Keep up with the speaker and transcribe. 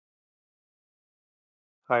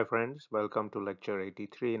Hi friends, welcome to lecture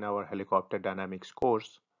 83 in our helicopter dynamics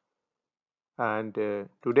course. And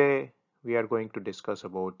today we are going to discuss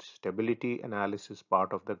about stability analysis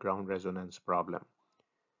part of the ground resonance problem.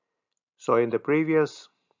 So in the previous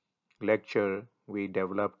lecture, we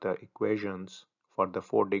developed the equations for the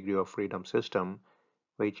 4 degree of freedom system,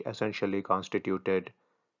 which essentially constituted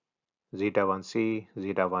zeta 1c,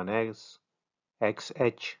 zeta 1x,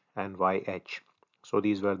 xh, and yh. So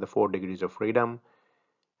these were the 4 degrees of freedom.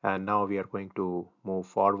 And now we are going to move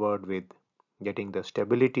forward with getting the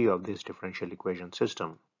stability of this differential equation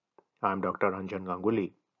system. I'm Dr. Ranjan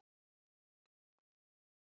Ganguly.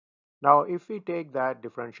 Now if we take that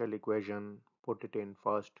differential equation, put it in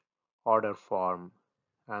first order form,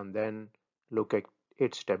 and then look at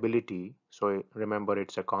its stability. So remember,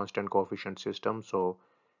 it's a constant coefficient system, so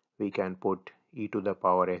we can put e to the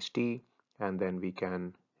power st, and then we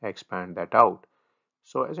can expand that out.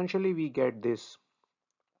 So essentially we get this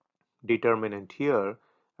determinant here,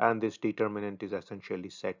 and this determinant is essentially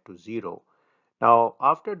set to 0. Now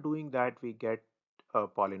after doing that, we get a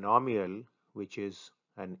polynomial which is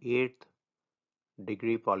an 8th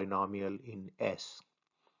degree polynomial in S,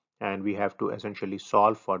 and we have to essentially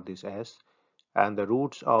solve for this S, and the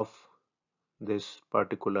roots of this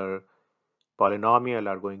particular polynomial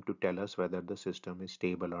are going to tell us whether the system is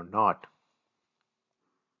stable or not.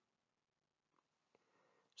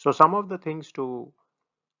 So some of the things to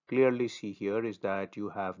clearly see here is that you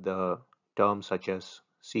have the terms such as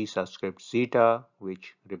C subscript zeta,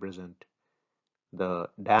 which represent the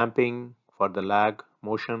damping for the lag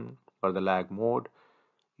motion, for the lag mode.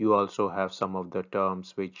 You also have some of the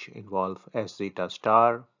terms which involve S zeta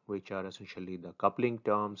star, which are essentially the coupling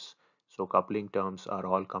terms. So coupling terms are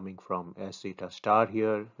all coming from S zeta star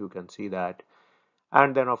here. You can see that.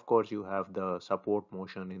 And then of course you have the support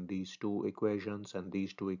motion in these two equations, and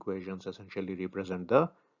these two equations essentially represent the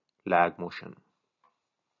lag motion.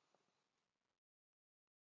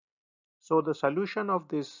 So the solution of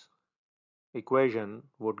this equation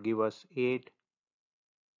would give us 8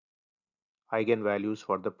 eigenvalues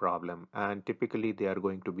for the problem, and typically they are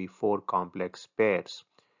going to be 4 complex pairs.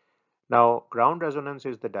 Now ground resonance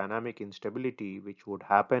is the dynamic instability which would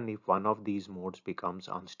happen if one of these modes becomes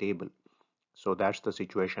unstable. So that's the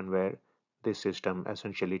situation where this system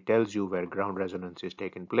essentially tells you where ground resonance is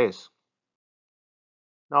taking place.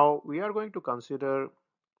 Now we are going to consider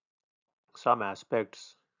some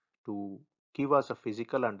aspects to give us a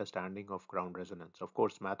physical understanding of ground resonance. Of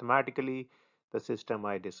course, mathematically, the system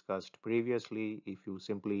I discussed previously, if you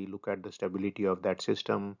simply look at the stability of that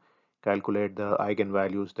system, calculate the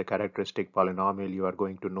eigenvalues, the characteristic polynomial, you are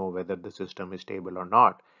going to know whether the system is stable or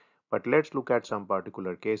not. But let's look at some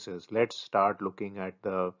particular cases. Let's start looking at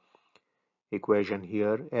the equation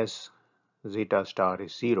here. S zeta star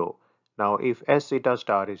is 0. Now if S zeta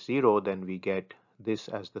star is 0, then we get this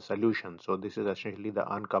as the solution. So this is essentially the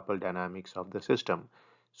uncoupled dynamics of the system.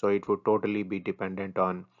 So it would totally be dependent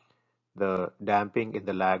on the damping in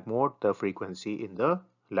the lag mode, the frequency in the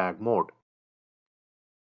lag mode.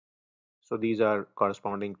 So these are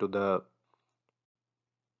corresponding to the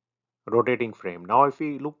rotating frame. Now if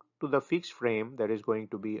we look to the fixed frame, there is going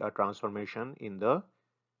to be a transformation in the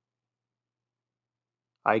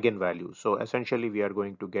eigenvalues. So essentially we are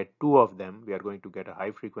going to get two of them. We are going to get a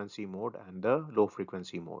high frequency mode and the low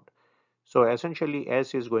frequency mode. So essentially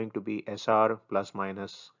S is going to be SR plus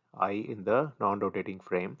minus I in the non-rotating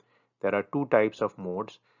frame. There are two types of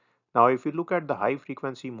modes. Now if you look at the high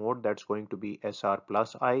frequency mode, that's going to be SR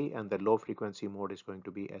plus I, and the low frequency mode is going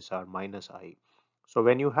to be SR minus I. So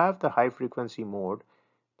when you have the high frequency mode,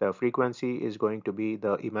 the frequency is going to be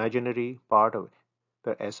the imaginary part of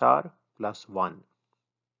the SR plus 1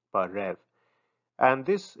 per rev, and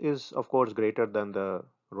this is of course greater than the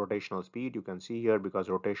rotational speed. You can see here, because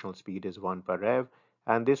rotational speed is 1 per rev,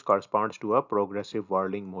 and this corresponds to a progressive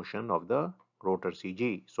whirling motion of the rotor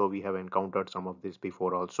CG. So we have encountered some of this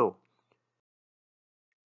before also.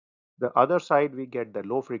 The other side, we get the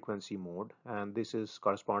low frequency mode, and this is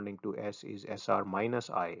corresponding to S is SR minus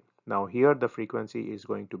I. Now here the frequency is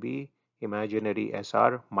going to be imaginary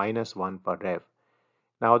SR minus 1 per rev.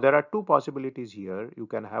 Now there are two possibilities here. You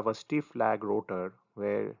can have a stiff lag rotor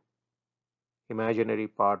where imaginary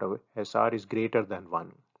part of SR is greater than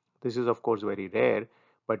 1. This is of course very rare,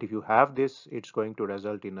 but if you have this, it's going to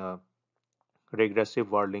result in a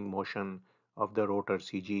regressive whirling motion of the rotor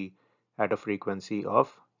CG at a frequency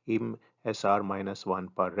of im SR minus 1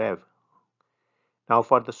 per rev. Now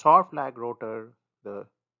for the soft lag rotor, the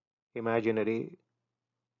imaginary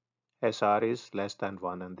SR is less than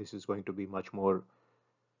 1, and this is going to be much more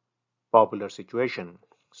popular situation.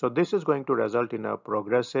 So this is going to result in a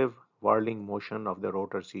progressive whirling motion of the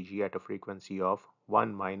rotor CG at a frequency of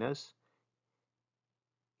 1 minus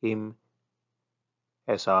im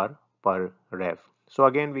SR per rev. So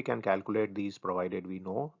again, we can calculate these provided we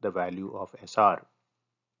know the value of SR.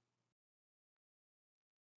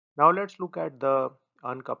 Now let's look at the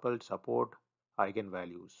uncoupled support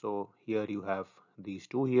eigenvalues. So here you have these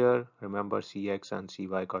two here. Remember Cx and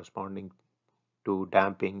Cy corresponding to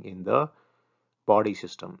damping in the body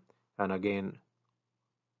system. And again,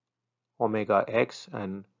 omega x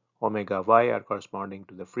and omega y are corresponding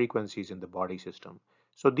to the frequencies in the body system.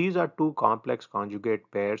 So these are two complex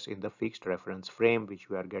conjugate pairs in the fixed reference frame which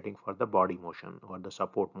we are getting for the body motion or the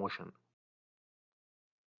support motion.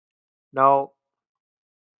 Now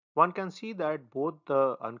one can see that both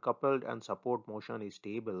the uncoupled and support motion is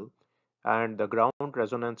stable, and the ground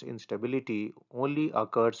resonance instability only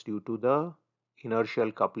occurs due to the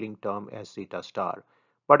inertial coupling term S zeta star.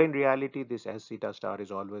 But in reality, this S zeta star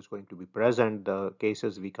is always going to be present. The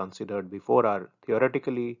cases we considered before are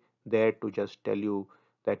theoretically there to just tell you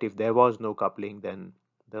that if there was no coupling, then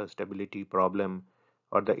the stability problem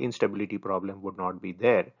or the instability problem would not be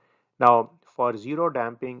there. Now, for zero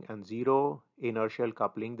damping and zero inertial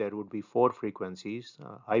coupling, there would be four frequencies: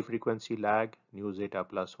 high frequency lag, nu zeta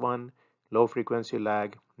plus 1, low frequency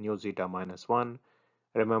lag, nu zeta minus 1.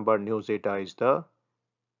 Remember, nu zeta is the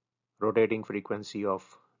rotating frequency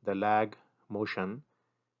of the lag motion,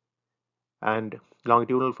 and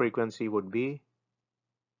longitudinal frequency would be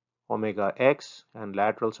omega x, and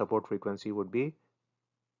lateral support frequency would be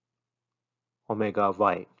omega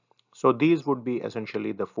y. So these would be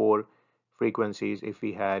essentially the four frequencies if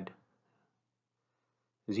we had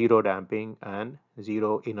zero damping and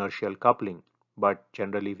zero inertial coupling, but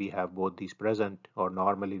generally we have both these present, or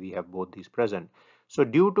normally we have both these present. So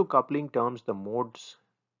due to coupling terms, the modes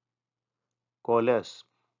coalesce,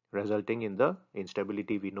 resulting in the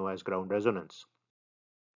instability we know as ground resonance.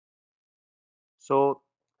 So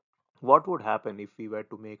what would happen if we were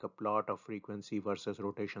to make a plot of frequency versus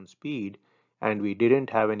rotation speed and we didn't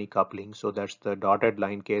have any coupling? So that's the dotted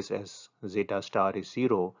line case as zeta star is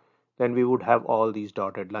 0. Then we would have all these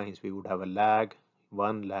dotted lines. We would have a lag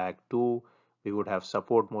 1, lag 2. We would have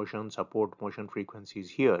support motion frequencies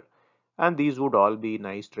here. And these would all be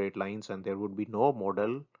nice straight lines and there would be no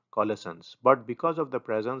modal coalescence. But because of the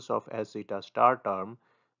presence of S zeta star term,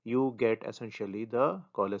 you get essentially the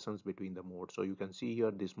coalescence between the modes. So you can see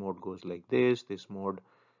here this mode goes like this mode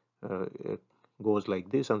uh, goes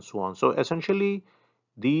like this, and so on. So essentially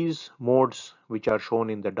these modes which are shown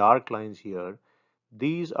in the dark lines here,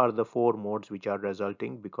 these are the four modes which are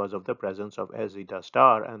resulting because of the presence of S zeta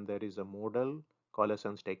star, and there is a modal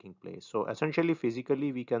coalescence taking place. So essentially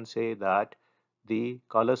physically we can say that the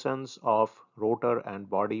coalescence of rotor and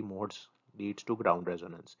body modes leads to ground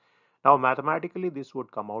resonance. Now mathematically this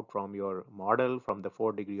would come out from your model, from the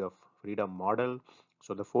 4 degree of freedom model.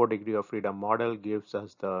 So the 4 degree of freedom model gives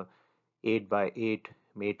us the 8 by 8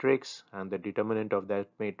 matrix, and the determinant of that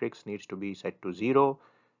matrix needs to be set to 0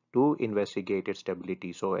 to investigate its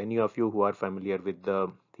stability. So any of you who are familiar with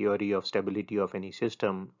the theory of stability of any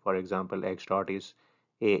system, for example x dot is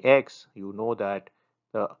ax, you know that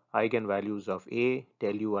the eigenvalues of a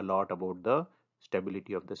tell you a lot about the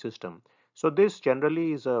stability of the system. So this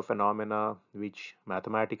generally is a phenomena which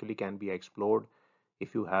mathematically can be explored.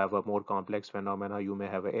 If you have a more complex phenomena, you may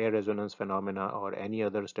have an air resonance phenomena or any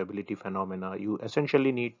other stability phenomena. You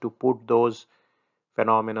essentially need to put those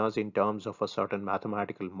phenomena in terms of a certain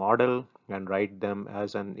mathematical model and write them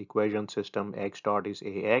as an equation system. X dot is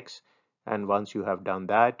ax, and once you have done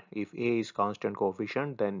that, if a is constant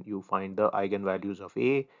coefficient, then you find the eigenvalues of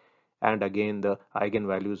a, and again the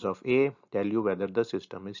eigenvalues of a tell you whether the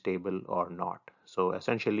system is stable or not. So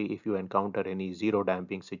essentially if you encounter any zero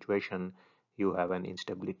damping situation, you have an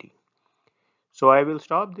instability. So I will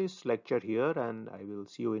stop this lecture here and I will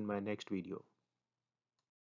see you in my next video.